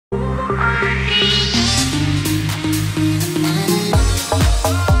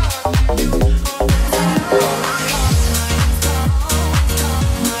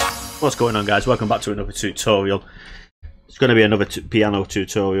What's going on, guys? Welcome back to another tutorial. It's going to be another piano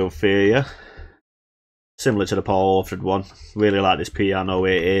tutorial for you, similar to the Paul Woolford one. Really like this piano.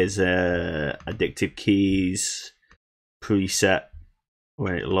 It is addictive keys preset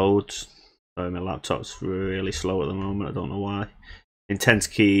when it loads. Sorry, my laptop's really slow at the moment, I don't know why. Intense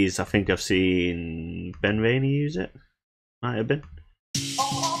keys, I think I've seen Ben Rainey use it, might have been.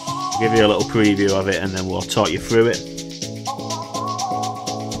 I'll give you a little preview of it and then we'll talk you through it.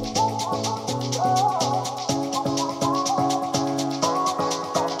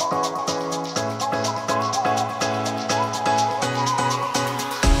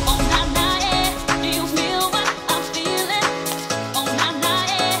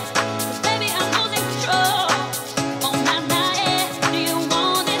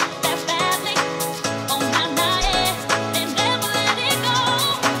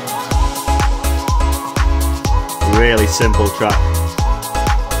 Really simple track.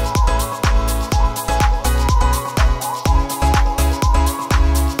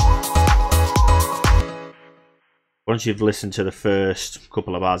 Once you've listened to the first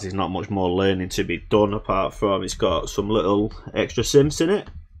couple of bars, there's not much more learning to be done apart from it's got some little extra synths in it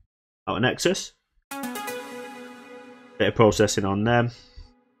out of Nexus. Bit of processing on them.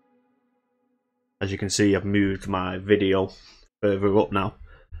 As you can see, I've moved my video further up now.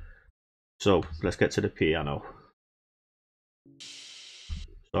 So let's get to the piano.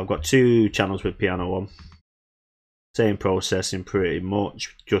 So I've got two channels with piano on. Same processing pretty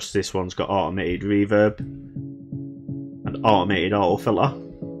much, just this one's got automated reverb and automated auto filter.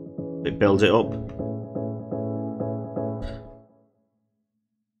 It builds it up.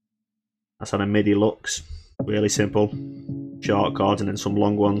 That's how the MIDI looks. Really simple. Short chords and then some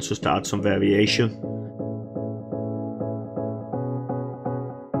long ones just to add some variation.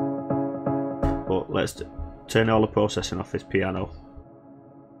 But let's turn all the processing off this piano.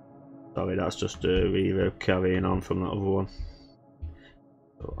 Sorry, that's just a reverb carrying on from that other one.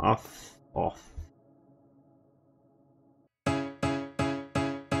 So off.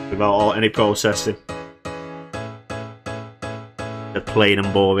 Without any processing. They're plain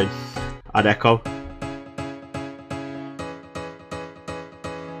and boring. Add echo.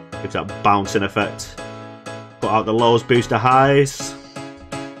 Gives that bouncing effect. Put out the lows, boost the highs.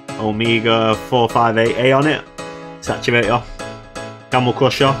 Omega 458A on it. Saturator. Camel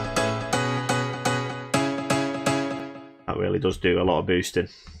crusher. That really does do a lot of boosting.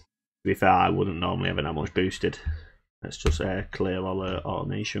 To be fair, I wouldn't normally have it that much boosted. Let's just clear all the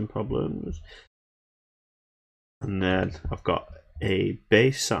automation problems. And then I've got a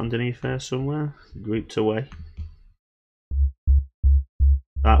bass sat underneath there somewhere, grouped away.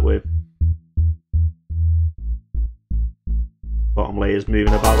 That with bottom layers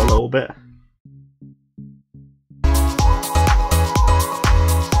moving about a little bit.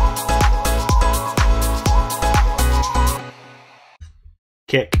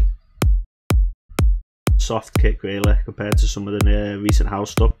 Kick. Soft kick really compared to some of the recent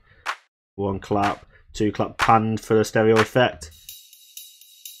house stuff. One clap, two clap, pan for the stereo effect.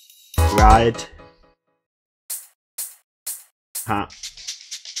 Ride. Hat.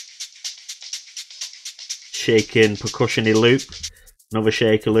 Shaking percussion-y loop. Another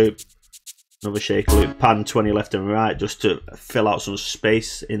shaker loop. Another shaker loop. Pan 20 left and right just to fill out some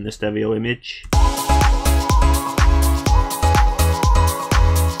space in the stereo image.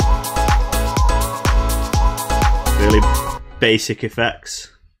 Really basic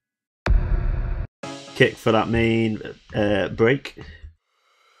effects. Kick for that main break.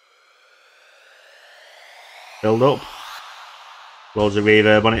 Build up. Loads of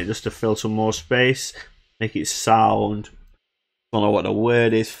reverb on it just to fill some more space. Make it sound. I don't know what the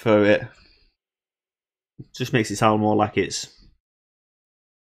word is for it. Just makes it sound more like it's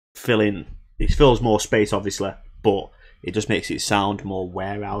filling. It fills more space, obviously, but it just makes it sound more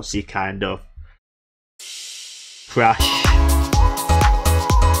warehousey kind of. Crash.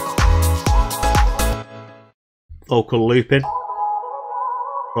 Vocal looping.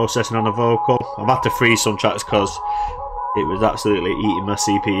 Processing on the vocal. I've had to freeze some tracks because it was absolutely eating my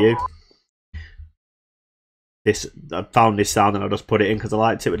CPU. I found this sound and I just put it in because I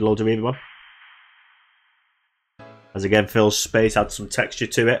liked it with loads of reverb on. As again fills space, adds some texture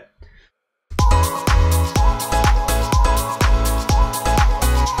to it.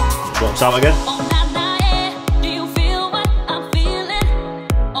 It drops out again.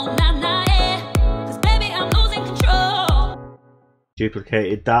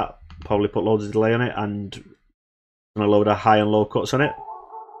 Duplicated that, probably put loads of delay on it and a load of high and low cuts on it.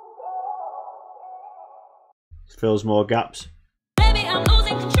 Fills more gaps. Baby, I'm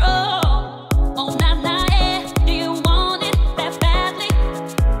losing control. Oh, nah, nah, yeah. Do you want it that badly?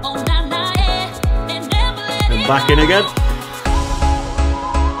 Oh, nah, Back in again.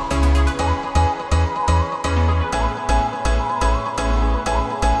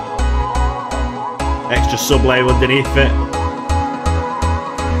 Extra sub layer underneath it.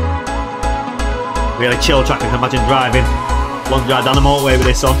 Really chill track. I can imagine driving long drive down the motorway with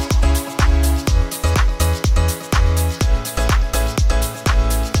this on.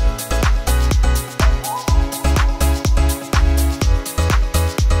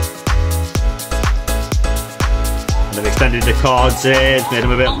 And they've extended the chords in, made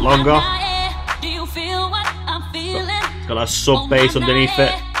them a bit longer. It's got that sub bass underneath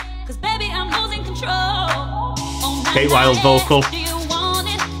it. Kate Wild vocal.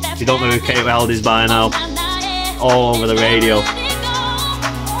 If you don't know who Kate Wild is by now, all over the radio.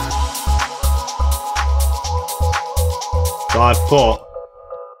 So I've put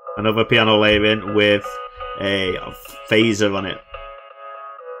another piano layer in with a phaser on it.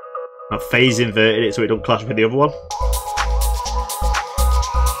 I've phase inverted it so it don't clash with the other one.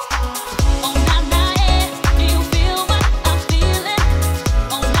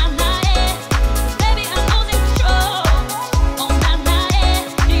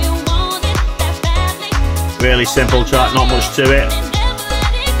 Really simple track, not much to it.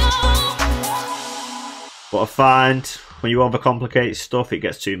 But I find when you overcomplicate stuff, it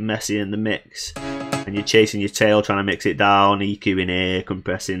gets too messy in the mix. And you're chasing your tail, trying to mix it down, EQ in here,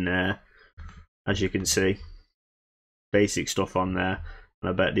 compressing there. As you can see. Basic stuff on there. And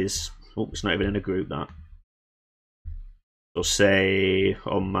I bet there's... Oh, it's not even in a group, that. So say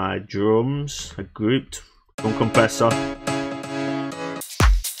on my drums, I grouped drum compressor.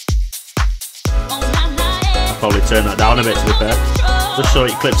 Probably turn that down a bit to be fair, just so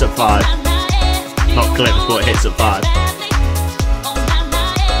it clips at 5. Not clips, but it hits at 5.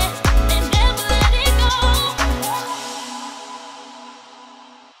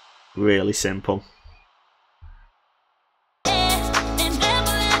 Really simple.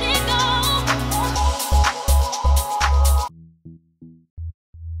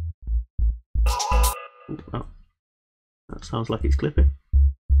 Oh, that sounds like it's clipping.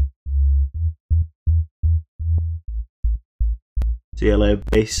 CLA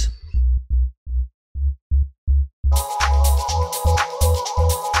bass.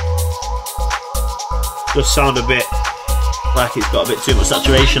 Does sound a bit like it's got a bit too much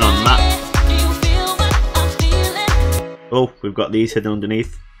saturation on that. Oh, we've got these hidden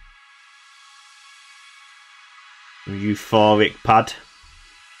underneath. A euphoric pad.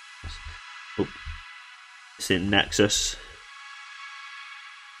 Oh, it's in Nexus.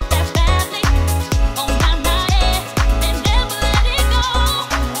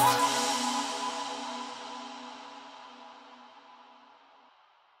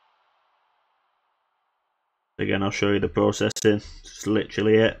 Again, I'll show you the processing. Just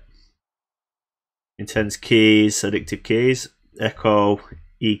literally it. Intense keys, addictive keys, echo,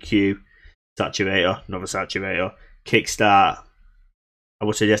 EQ, saturator, another saturator, kickstart. I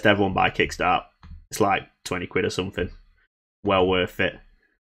would suggest everyone buy kickstart. It's like 20 quid or something. Well worth it.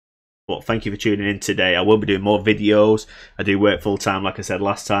 But thank you for tuning in today. I will be doing more videos. I do work full time, like I said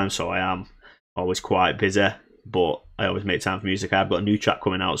last time, so I am always quite busy. But I always make time for music. I've got a new track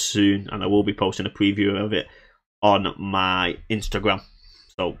coming out soon, and I will be posting a preview of it on my Instagram.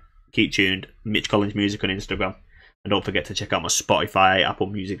 So keep tuned. Mitch Collinge Music on Instagram. And don't forget to check out my Spotify, Apple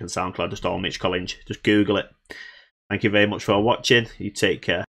Music and SoundCloud. Just all Mitch Collinge. Just Google it. Thank you very much for watching. You take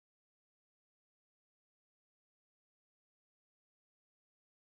care.